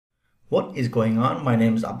What is going on? My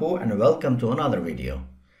name is Abu and welcome to another video.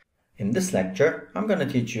 In this lecture, I'm going to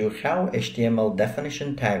teach you how HTML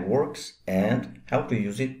definition tag works and how to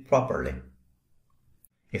use it properly.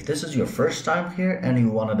 If this is your first time here and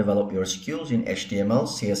you want to develop your skills in HTML,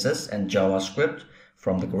 CSS and JavaScript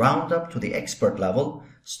from the ground up to the expert level,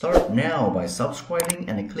 start now by subscribing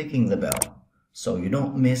and clicking the bell so you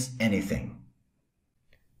don't miss anything.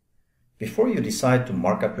 Before you decide to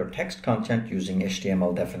mark up your text content using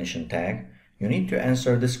HTML definition tag, you need to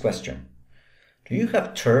answer this question. Do you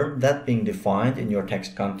have term that being defined in your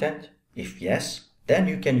text content? If yes, then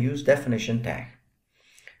you can use definition tag.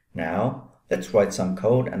 Now, let's write some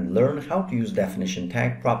code and learn how to use definition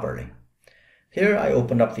tag properly. Here I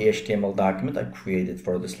opened up the HTML document I created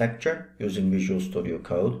for this lecture using Visual Studio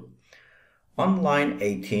Code. On line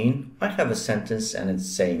 18, I have a sentence and it's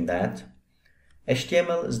saying that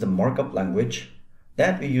HTML is the markup language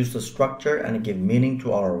that we use to structure and give meaning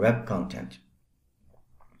to our web content.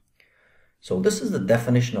 So this is the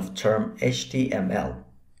definition of term HTML,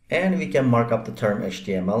 and we can mark up the term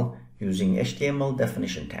HTML using HTML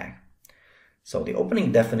definition tag. So the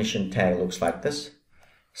opening definition tag looks like this,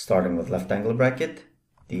 starting with left angle bracket,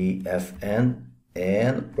 DFN,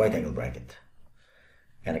 and right angle bracket.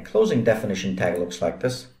 And a closing definition tag looks like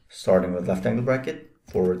this, starting with left angle bracket,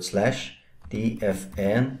 /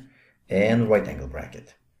 DFN, and right angle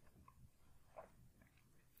bracket.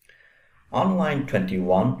 On line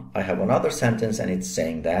 21, I have another sentence and it's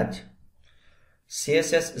saying that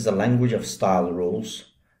CSS is a language of style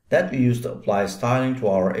rules that we use to apply styling to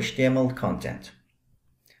our HTML content.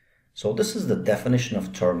 So this is the definition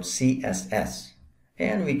of term CSS,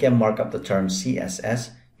 and we can mark up the term CSS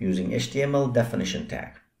using HTML definition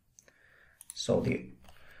tag. So the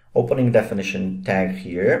opening definition tag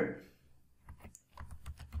here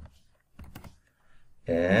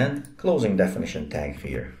and closing definition tag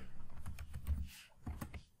here.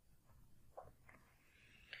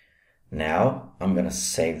 Now I'm going to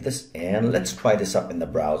save this and let's try this up in the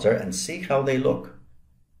browser and see how they look.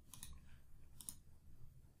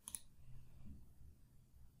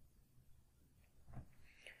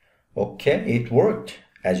 Okay, it worked.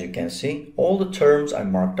 As you can see, all the terms I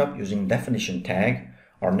marked up using definition tag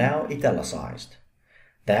are now italicized.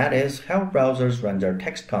 That is how browsers render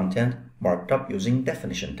text content marked up using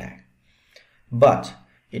definition tag. But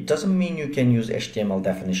it doesn't mean you can use HTML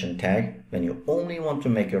definition tag when you only want to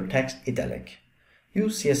make your text italic.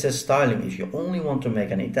 Use CSS styling if you only want to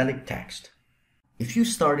make an italic text. If you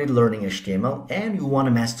started learning HTML and you want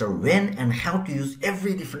to master when and how to use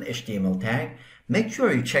every different HTML tag, make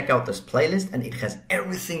sure you check out this playlist and it has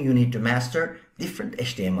everything you need to master different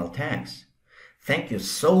HTML tags. Thank you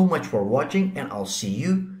so much for watching and I'll see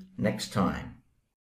you next time.